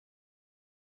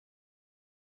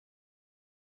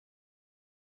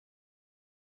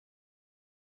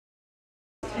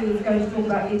who is going to talk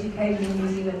about educating New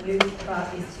Zealand youth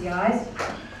about STIs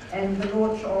and the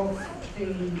launch of the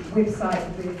website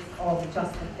of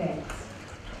Just the Facts.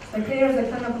 So Claire is a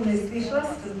clinical nurse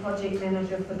specialist and project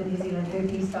manager for the New Zealand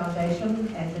Herpes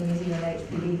Foundation and the New Zealand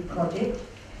HPV project,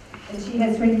 and she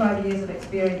has 25 years of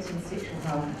experience in sexual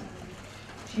health.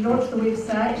 She launched the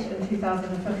website in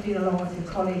 2015 along with her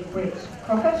colleague Brett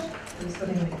Crockett, who's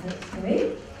sitting next to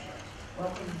me.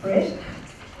 Welcome, Brett.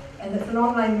 And it's an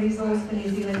online resource for New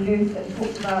Zealand youth that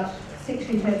talks about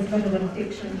sexually transmitted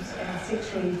infections and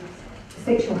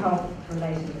sexual health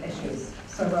related issues.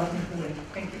 So welcome to you.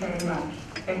 Thank you very much.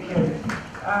 Thank you.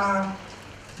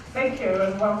 Thank you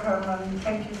and welcome, and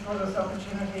thank you for this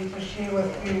opportunity to share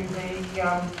with you the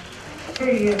 2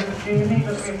 years of journey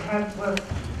that we've had with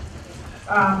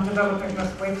developing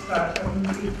this website. And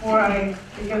before I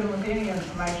begin with any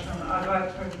information, I'd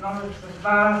like to acknowledge the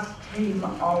vast team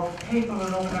of people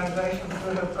and organisations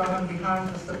that have gone in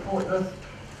behind to support this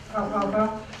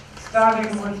whakapapa,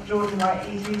 starting with Jordan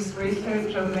Waiti's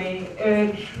research and the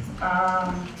urge,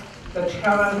 the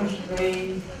challenge,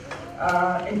 the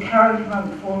encouragement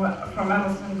from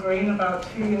Alison Green about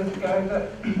 2 years ago that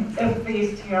if the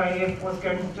STIF was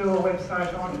going to do a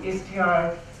website on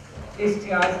STIs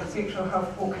and sexual health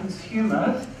for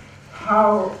consumers,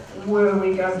 how were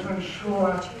we going to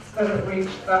ensure that it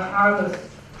reached the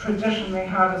traditionally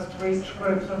hardest to reach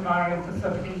groups of Maori and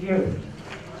Pacifica youth?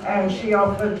 And she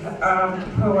offered Te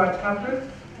Puai Tapu,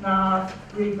 now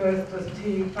rebirthed as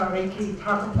Te Tariki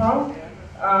Takapo,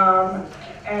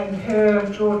 and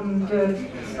Jordan did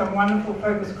some wonderful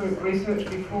focus group research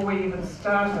before we even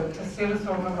started to set us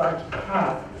on the right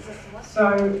path.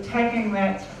 So taking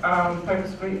that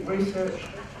focus group research,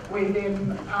 we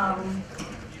then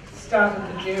started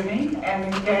the journey and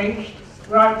engaged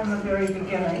right from the very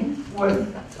beginning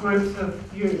with groups of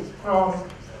youth from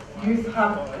Youth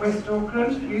Hub West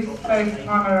Auckland, Youth Space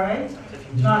Monterey,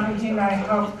 Ngāti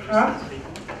Health Trust,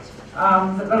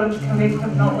 the Village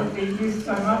Collective, not with their youth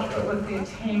so much, but with their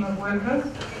team of workers,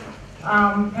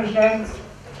 Pajan's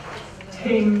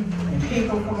team,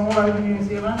 people from all over New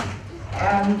Zealand,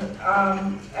 and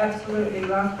absolutely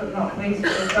last but not least,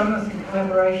 we've done this in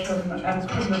collaboration and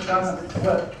couldn't have done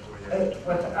it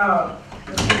without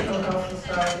the Sexual Health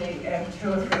Society and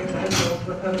 2 or 3 individuals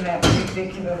within that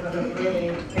executive that have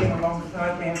really been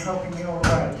alongside me and helping me all the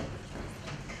way.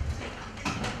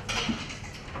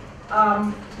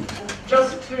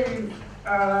 Just to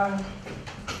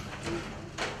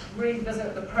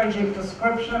revisit the project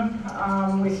description,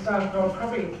 we started on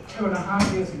probably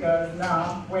 2.5 years ago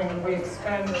now when we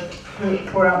expanded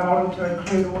for our model to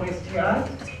include all STIs.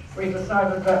 We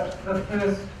decided that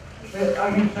the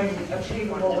only thing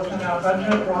achievable within our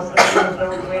budget was that we would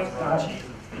build a website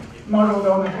modelled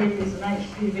on the herpes and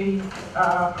HPV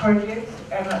projects,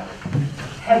 and it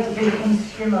had to be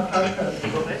consumer focused,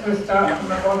 so start from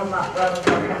the bottom up rather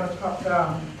than from the top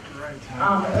down.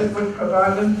 It would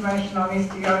provide information on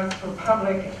STIs for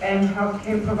public and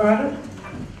healthcare providers,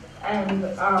 and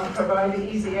provide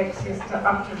easy access to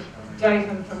up-to-date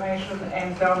information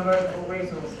and downloadable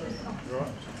resources.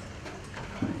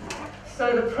 So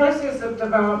the process of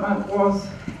development was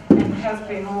and has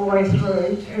been all the way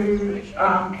through to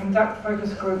conduct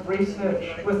focus group research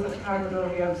with the target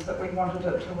audience that we wanted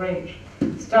it to reach.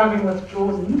 Starting with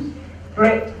Jordan,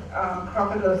 Brett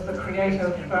Crockett is the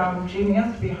creative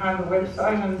genius behind the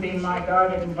website and been my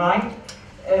guiding light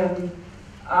in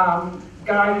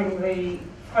guiding the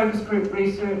focus group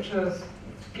researchers,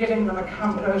 getting them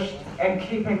accomplished and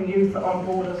keeping youth on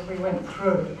board as we went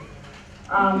through.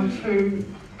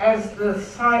 As the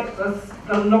site,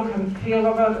 the look and feel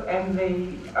of it and the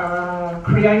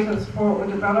creatives for it were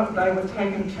developed, they were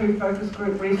taken to focus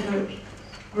group research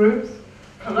groups,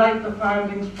 collate the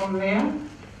findings from there,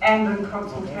 and in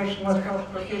consultation with health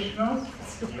professionals,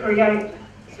 create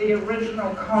the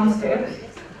original concepts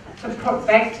to put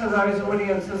back to those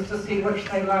audiences to see which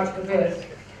they like the best.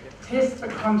 Test the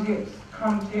concepts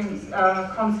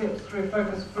through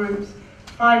focus groups,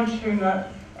 fine-tune it,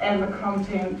 and the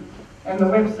content and the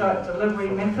website delivery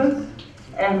methods,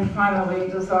 and finally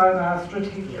design our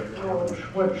strategic launch,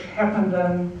 which happened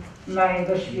in May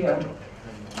this year.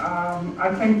 I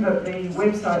think that the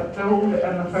website build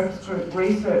and the focus group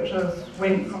researchers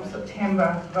went from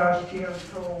September last year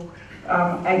until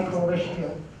April this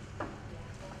year.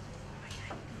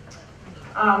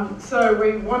 So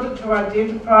we wanted to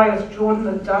identify, as Jordan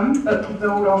had done, but to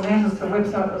build on that as the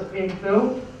website was being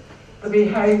built, the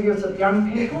behaviours of young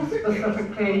people,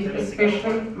 specifically,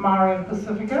 especially Maori and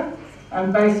Pacifica,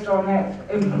 and based on that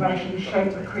information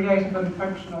shape the creative and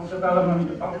functional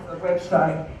development of the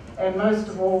website. And most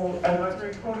of all, and most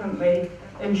importantly,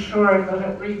 ensuring that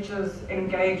it reaches,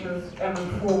 engages and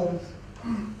informs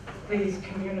these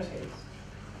communities.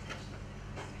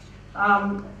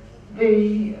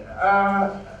 The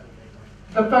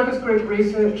focus group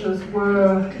researchers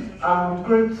were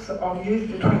groups of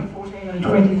youth between 14 and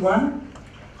 21.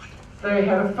 They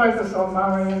had a focus on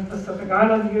Maori and Pacific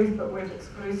Island youth, but weren't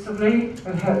exclusively.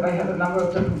 They had a number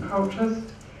of different cultures.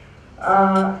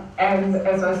 And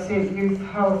as I said, Youth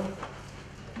Hub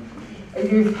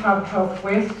Health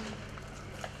West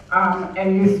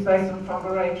and Youth Space in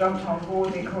Whangarei jumped on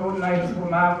board. The coordinators were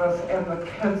marvellous and the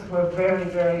kids were very,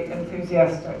 very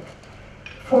enthusiastic.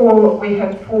 We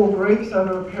had 4 groups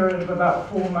over a period of about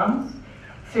 4 months,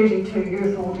 32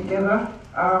 youth altogether,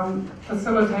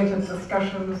 facilitated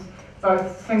discussions,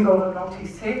 both single and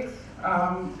multi-sex.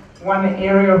 One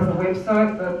area of the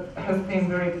website that has been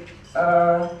very,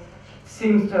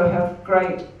 seems to have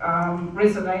great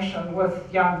resonation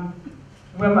with young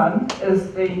women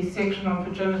is the section on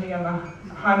virginity and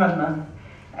the hymen myth.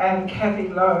 And Kathy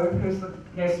Lowe, who's the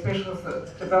nurse specialist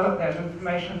that developed that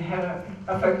information, had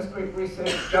a focus group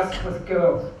research just with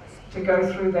girls to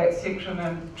go through that section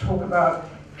and talk about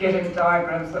getting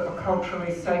diagrams that were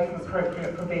culturally safe and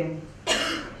appropriate for them.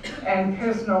 And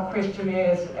personal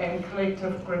questionnaires and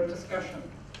collective group discussion.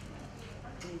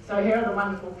 So here are the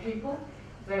wonderful people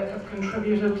that have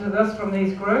contributed to this from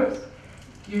these groups.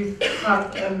 Youth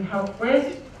Hub in Health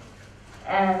West,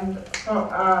 and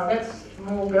that's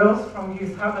more girls from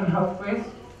Youth Hub in Health West,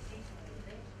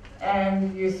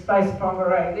 and Youth Space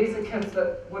Whangarei. These are kids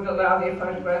that would allow their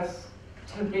photographs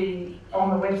to be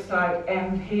on the website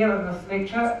and here in this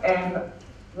lecture, and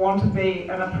want to be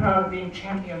and are proud of being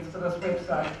champions for this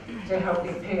website to help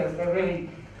their peers. They're really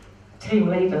team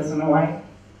leaders in a way.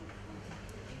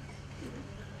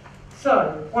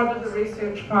 So, what did the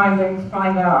research findings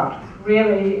find out?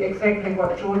 Really exactly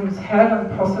what Jordan's had, and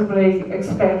possibly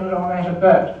expanded on that a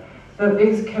bit. That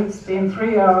these kids spend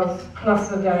 3 hours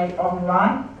plus a day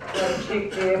online. They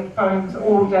check their phones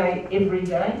all day, every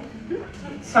day.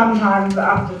 Sometimes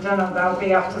after dinner they'll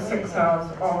be up to 6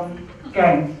 hours on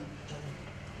games.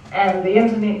 And the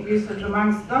internet usage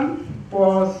amongst them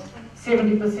was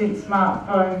 70%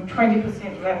 smartphone,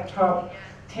 20% laptop,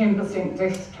 10%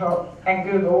 desktop, and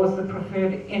Google was the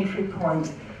preferred entry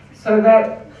point. So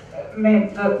that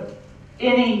meant that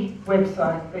any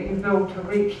website that you build to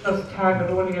reach this target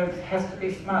audience has to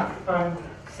be smartphone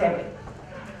savvy.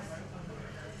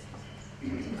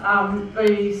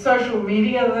 The social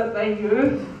media that they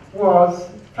used was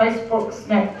Facebook,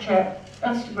 Snapchat,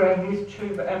 Instagram,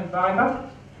 YouTube and Viber.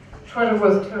 Twitter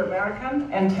was too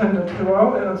American and Tinder too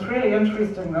old, and it's really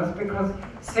interesting this because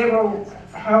several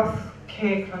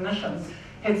healthcare clinicians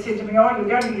had said to me, oh, you're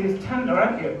going to use Tinder,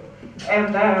 aren't you?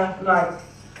 And they're like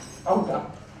older.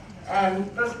 And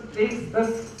this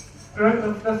group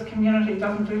of this community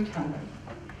doesn't do Tinder.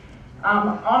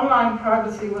 Online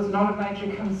privacy was not a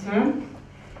major concern,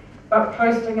 but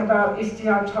posting about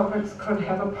STI topics could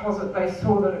have a positive, they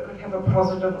saw that it could have a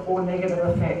positive or negative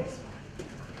effect.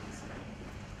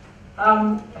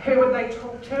 Who would they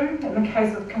talk to in the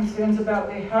case of concerns about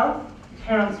their health?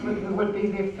 Parents would be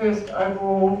their first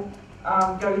overall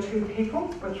go-to people,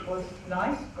 which was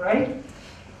nice, great.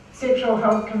 Sexual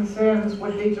health concerns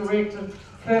would be directed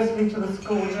firstly to the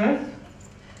school nurse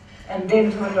and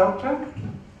then to a doctor.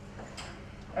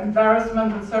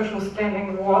 Embarrassment and social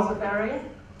standing was a barrier.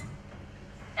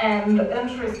 And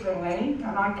interestingly, and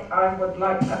I would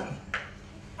like to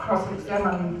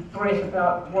cross-examine Brett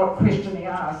about what question he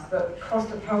asked, that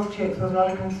cost of health checks was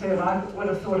not a concern. I would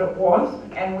have thought it was,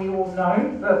 and we all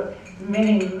know that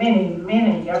many, many,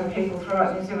 many young people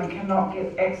throughout New Zealand cannot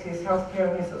get access to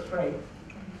healthcare unless it's free.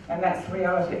 And that's the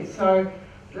reality. So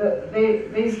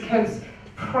these kids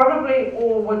probably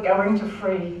all were going to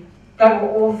free. They were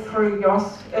all through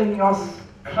in YOS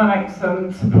clinics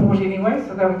and support anyway,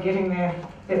 so they were getting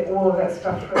all of that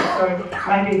stuff free. So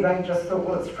maybe they just thought,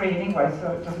 well, it's free anyway,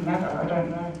 so it doesn't matter. I don't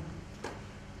know.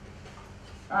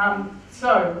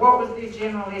 So what was their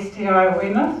general STI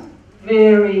awareness?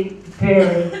 Very,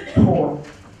 very poor.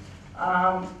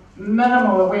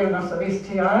 Minimal awareness of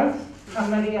STIs.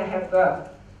 Chlamydia had the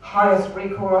highest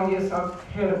recall. Oh yes, I've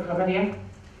heard of chlamydia.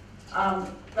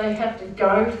 They have to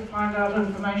go to find out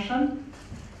information,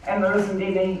 and there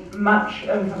isn't much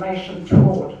information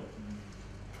taught.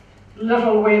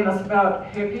 Little awareness about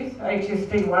herpes,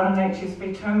 HSV1 and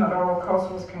HSV2, and that oral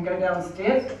corpuscles can go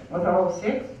downstairs with oral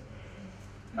sex.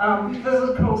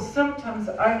 Physical symptoms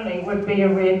only would be a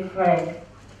red flag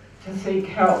to seek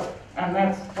help, and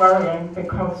that's worrying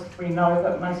because we know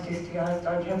that most STIs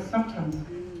don't have symptoms.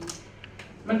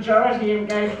 Majority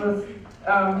engaged with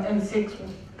in sex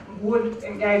would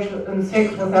engage in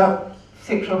sex without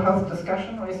sexual health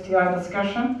discussion or STI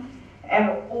discussion, and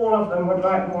all of them would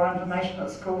like more information at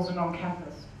schools and on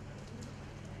campus.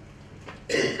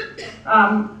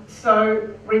 So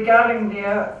regarding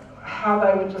how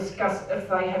they would discuss if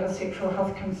they had a sexual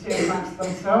health concern amongst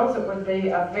themselves, it would be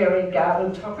a very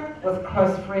guarded topic with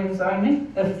close friends only,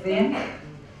 if then.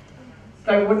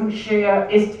 They wouldn't share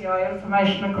STI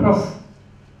information across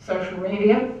social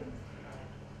media.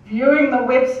 Viewing the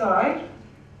website,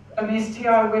 an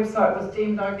STI website was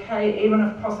deemed okay, even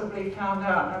if possibly found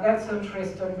out. Now that's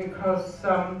interesting because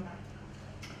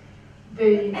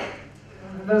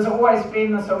there's always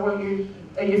been this, well,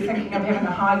 are you thinking of having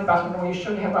a hide button, or you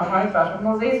should have a hide button?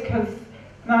 Well, these kids,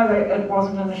 no, it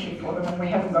wasn't an issue for them, and we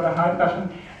haven't got a hide button.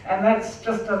 And that's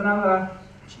just another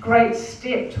great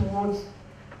step towards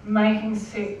making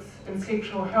sex and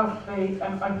sexual health be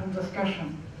an open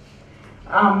discussion.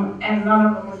 And none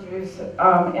of them would use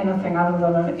anything other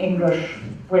than an English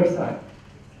website.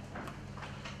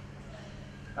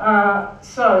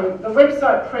 So the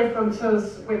website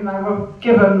preferences, when they were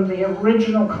given the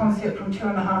original concept from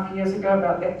 2.5 years ago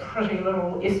about that pretty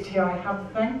little STI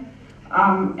hub thing,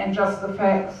 and just the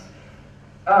facts,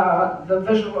 the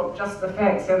visual of just the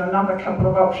facts and another couple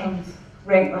of options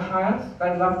ranked the highest.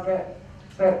 They loved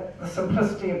the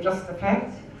simplicity of just the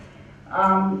facts,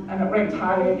 and it ranked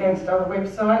highly against other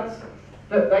websites.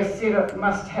 That they said it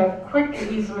must have quick,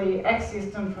 easily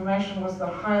accessed information was the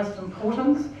highest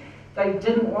importance. They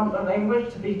didn't want the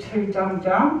language to be too dumbed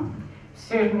down.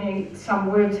 Certainly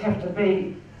some words have to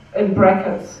be in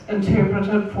brackets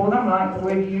interpreted for them, like the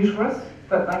word uterus,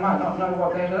 but they might not know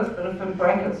what that is. But if in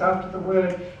brackets after the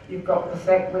word you've got the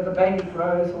sac where the baby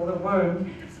grows or the womb,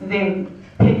 then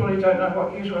people who don't know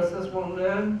what uterus is will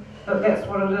learn that that's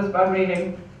what it is by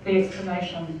reading the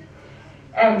explanation.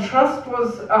 And trust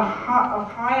was of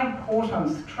high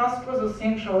importance. Trust was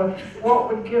essential. What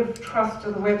would give trust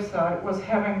to the website was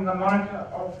having the moniker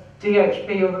of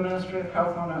DHB or the Ministry of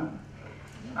Health on it.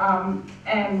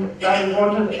 And they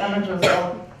wanted images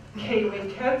of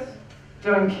Kiwi kids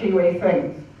doing Kiwi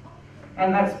things.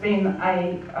 And that's been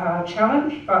a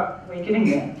challenge, but we're getting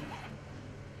there.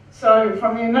 So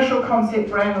from the initial concept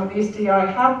brand of the STI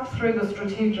Hub through the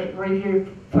strategic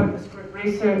review focus group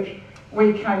research,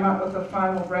 we came up with a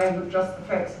final brand of just the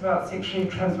facts about sexually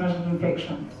transmitted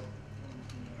infections.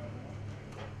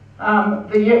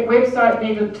 The website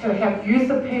needed to have youth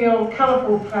appeal,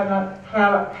 colourful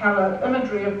palette,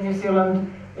 imagery of New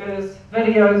Zealand, there's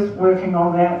videos working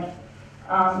on that,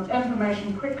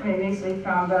 information quickly and easily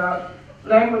found out,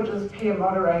 languages peer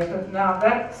moderated. Now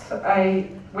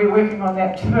we're working on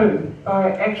that too,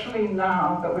 by actually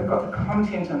now that we've got the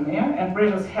content in there, and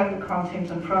Brett has had the content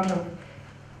in front of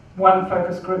one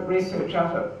focus group research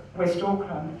out at West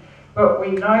Auckland, but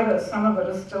we know that some of it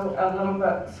is still a little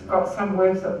bit, got some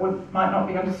words that might not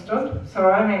be understood. So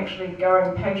I'm actually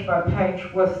going page by page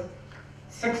with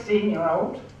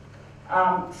 16-year-old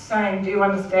saying, do you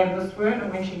understand this word?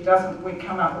 And when she doesn't, we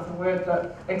come up with a word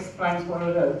that explains what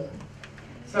it is.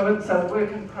 So it's a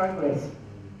work in progress.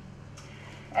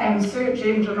 And search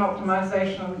engine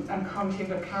optimization and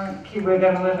content of current keyword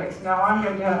analytics. Now I'm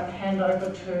going to hand over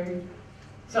to,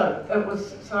 so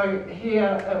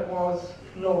here it was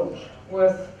launched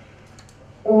with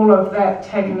all of that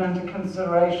taken into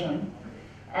consideration.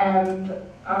 And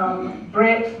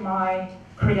Brett, my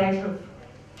creative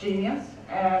genius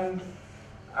and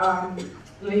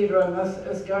leader in this,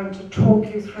 is going to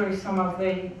talk you through some of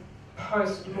the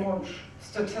post-launch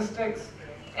statistics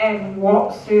and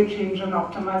what search engine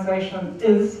optimization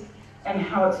is and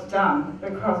how it's done,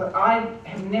 because I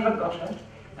have never got it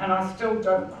and I still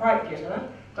don't quite get it.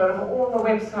 But of all the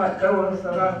website builders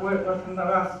that I've worked with in the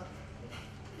last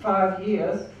 5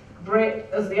 years, Brett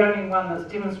is the only one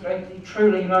that's demonstrated he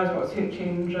truly knows what search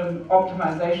engine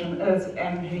optimization is,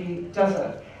 and he does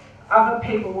it. Other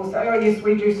people will say, oh yes,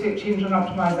 we do search engine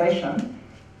optimization,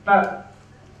 but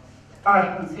I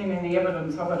haven't seen any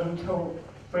evidence of it until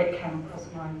Brett came across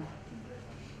my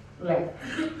lap.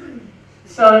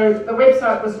 So the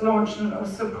website was launched and it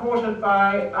was supported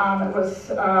by, it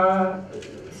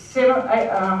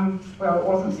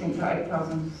wasn't sent to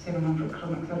 8,700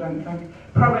 clinics, I don't think.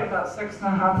 Probably about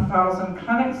 6,500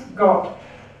 clinics got,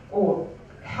 or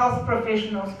health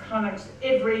professionals, clinics,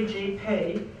 every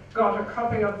GP got a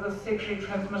copy of the sexually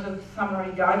transmitted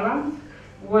summary guidelines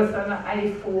with an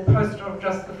A4 poster of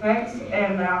just the facts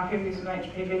and our herpes and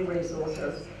HPV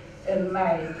resources in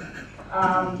May.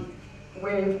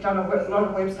 We've done a lot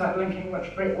of website linking,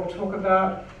 which Brett will talk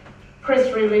about,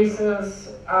 press releases,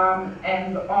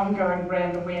 and ongoing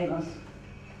brand awareness.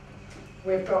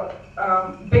 We've got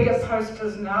bigger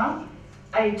posters now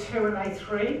A2 and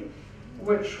A3,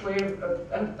 which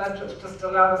budget's just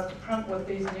allowed us to print with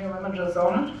these new images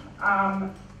on it.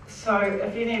 So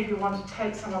if any of you want to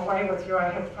take some away with you, I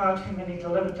have far too many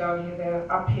delivered down here.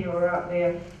 They're up here or out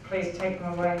there. Please take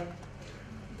them away.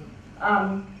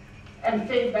 And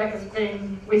feedback has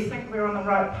been, we think we're on the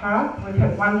right path. We've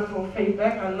had wonderful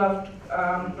feedback. I loved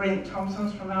Brent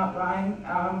Thompson's from Outline.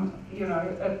 You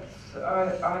know,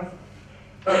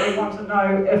 but we want to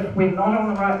know if we're not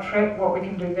on the right track, what we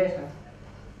can do better.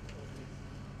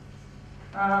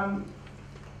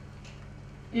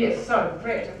 Yes, so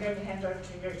Brett, I'm going to hand over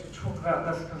to you to talk about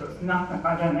this because it's nothing,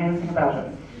 I don't know anything about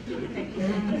it.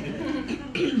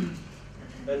 Thank you.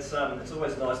 It's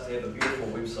always nice to have a beautiful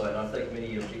website, and I think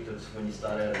many objectives when you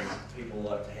start out is people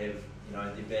like to have, you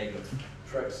know, their bag of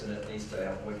tricks, and it needs to,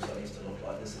 our website needs to look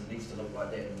like this, and it needs to look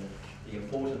like that, and the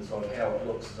importance of how it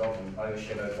looks is often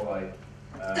overshadowed by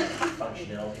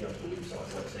functionality of the website,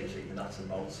 what's actually the nuts and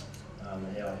bolts,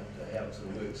 and how it sort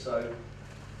of works. So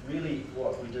really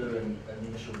what we do in the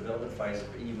initial development phase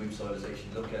of any website is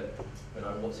actually look at, you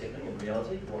know, what's happening in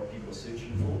reality, what people are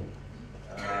searching for,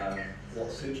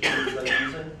 what search terms they're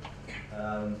using,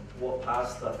 what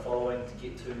paths they're following to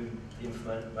get to the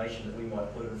information that we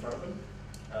might put in front of them,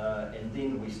 and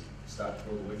then we start to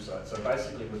build a website. So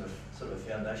basically with a sort of a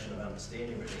foundation of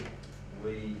understanding really,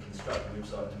 we construct a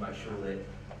website to make sure that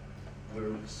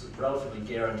we're relatively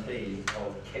guaranteed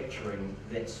of capturing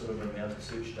that sort of amount of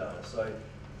search data. So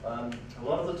a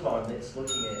lot of the time that's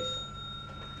looking at,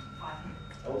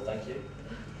 oh thank you,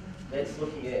 that's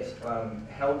looking at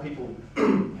how people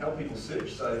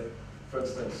search. So for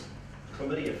instance,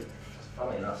 chlamydia,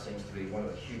 funnily enough, seems to be one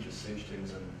of the hugest search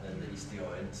terms in the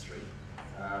STI industry.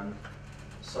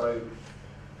 So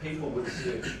people would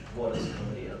search what is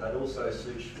chlamydia. They'd also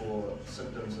search for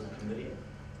symptoms of chlamydia.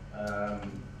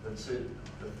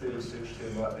 The third search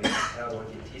term might be how do I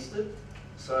get tested.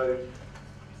 So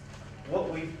how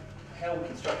we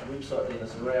construct a website then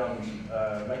is around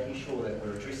making sure that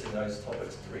we're addressing those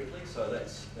topics directly. So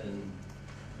that's in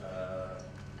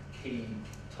key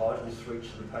titles for each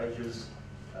of the pages.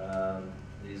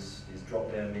 There's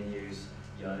drop-down menus.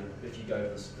 You know, if you go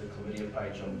to the chlamydia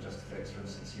page on Just the Facts, for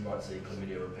instance, you might see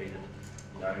chlamydia repeated,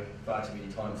 you know, far too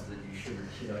many times that you should,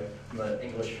 you know, from an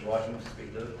English writing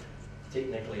perspective,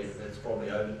 technically it's probably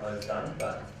overdone,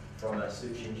 but from a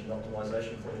search engine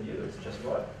optimization point of view, it's just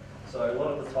right. So a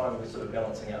lot of the time we're sort of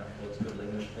balancing out what's good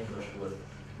English with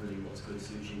really what's good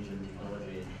search engine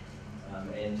technology,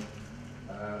 and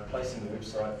placing the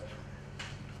website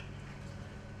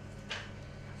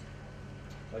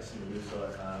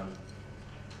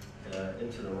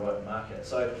into the right market.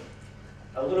 So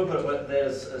a little bit of it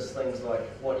is things like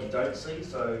what you don't see.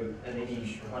 So in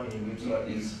any website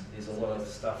there's a lot of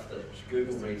stuff that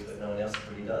Google reads but no one else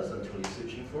really does until you're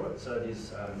searching for it. So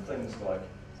there's things like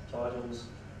titles,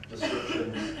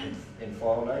 descriptions, and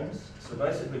file names. So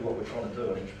basically what we're trying to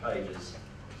do on each page is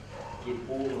get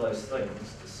all of those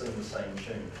things to sing the same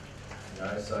tune. You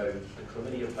know, so the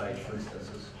chlamydia page, for instance,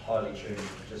 is highly tuned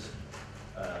to just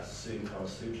certain kind of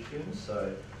search terms.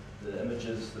 So the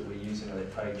images that we're using on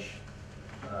that page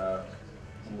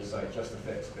will say just the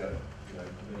facts about, you know,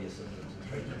 chlamydia symptoms and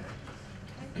treatment.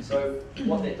 So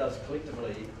what that does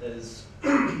collectively is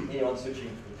anyone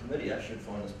searching for chlamydia should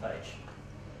find this page.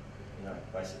 You know,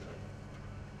 basically.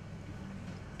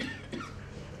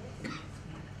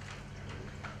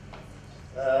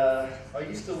 I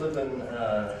used to live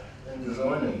in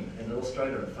design and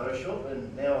Illustrator and Photoshop,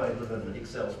 and now I live in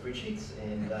Excel spreadsheets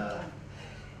and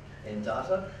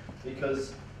data,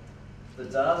 because the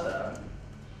data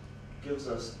gives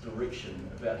us direction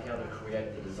about how to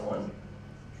create the design.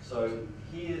 So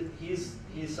here's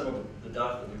some of the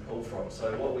data that we pulled from.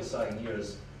 So what we're saying here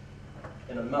is,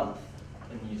 in a month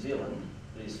in New Zealand,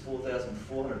 there's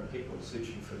 4,400 people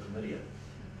searching for chlamydia.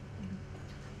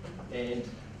 And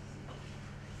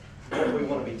what we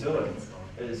want to be doing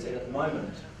is, at the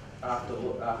moment, after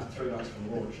 3 months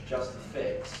from launch, Just the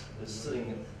Facts is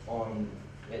sitting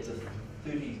at the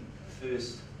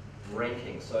 31st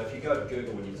ranking. So if you go to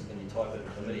Google and you type in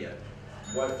chlamydia,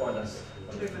 you won't find us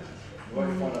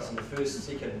on the first,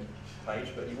 second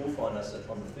page, but you will find us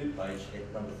on the third page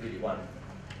at number 31.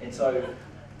 And so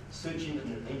search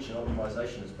engine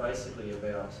optimization is basically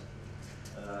about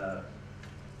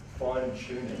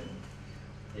fine-tuning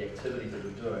the activity that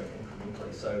we're doing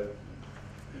incrementally. So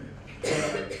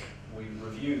we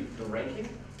review the ranking.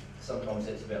 Sometimes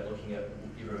that's about looking at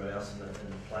everyone else in the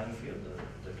playing field,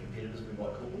 the competitors we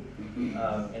might call them,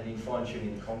 and then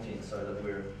fine-tuning the content so that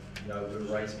we're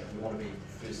raising it. We want to be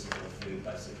first, second, or third,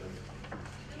 basically.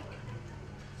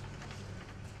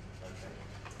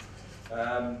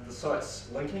 The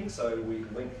site's linking, so we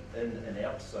link in and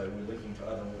out, so we're linking to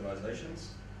other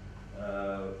organisations.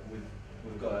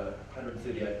 We've got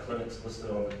 138 clinics listed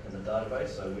in the database,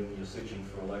 so when you're searching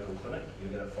for a local clinic,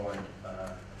 you're going to find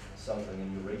something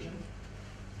in your region.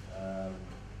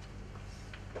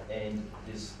 And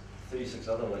there's 36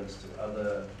 other links to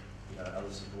other,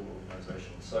 other support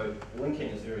organisations. So linking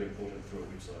is very important through a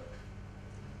website.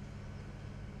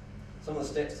 Some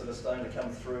of the stats that are starting to come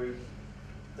through,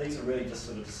 these are really just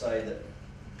sort of to say that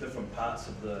different parts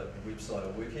of the website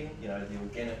are working. The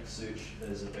organic search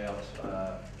is about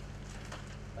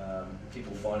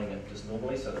people finding it just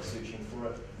normally, so they're searching for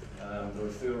it. The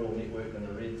referral network in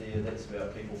the red there, that's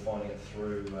about people finding it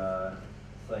through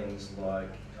things like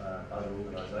other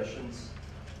organisations.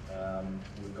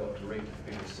 We've got direct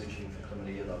people searching for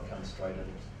chlamydia, they'll come straight in,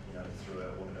 through our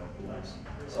organelle portals.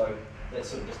 So that's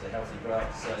sort of just a healthy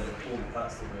graph to say that all the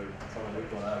parts that we're trying to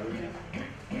work on are working.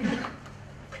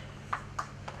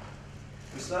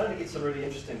 We're starting to get some really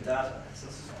interesting data. So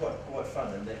this is quite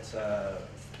fun in that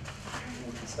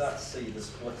we can start to see the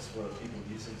splits for people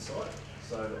using the site.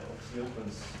 So obviously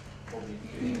Auckland's probably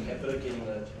getting happy, getting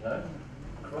the,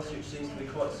 cross-search seems to be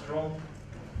quite strong.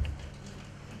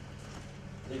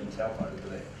 Even Taupo, look at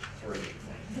that, 3.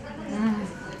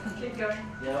 Keep going.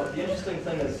 Now, the interesting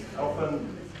thing is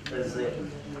often is that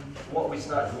what we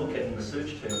start to look at in the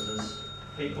search terms is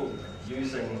people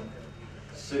using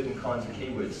certain kinds of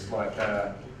keywords like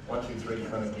 123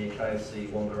 clinic near KFC,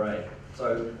 Whangarei.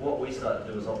 So what we start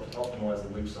to do is optimise the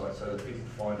website so that people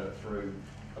find it through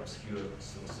obscure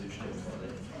sort of search terms like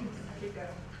that. Keep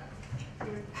going.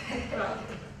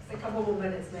 A couple more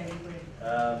minutes maybe.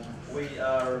 We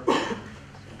are,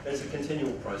 it's a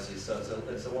continual process, so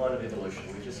it's a line of evolution.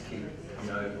 We just keep,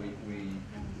 we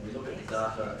look at the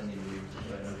data and then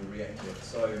we react to it.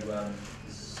 So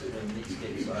certainly next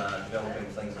steps are developing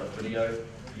things like video.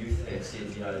 Youth have said,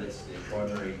 that's their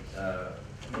primary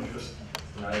interest.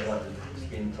 They like to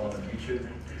spend time on YouTube,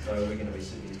 so we're going to be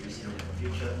certainly addressing that in the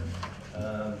future.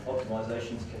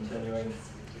 Optimisation's continuing,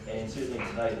 and certainly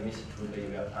today the message would be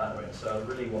about partnering. So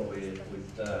really what we'd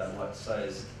like to say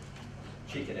is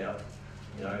check it out.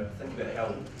 Think about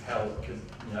how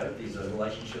there's a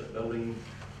relationship building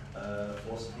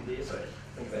philosophy there. So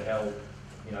think about how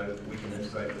we can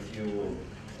integrate with you,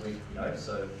 or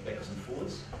so backwards and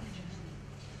forwards.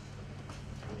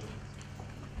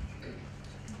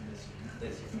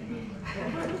 That's it.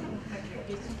 Thank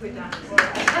you. We're done.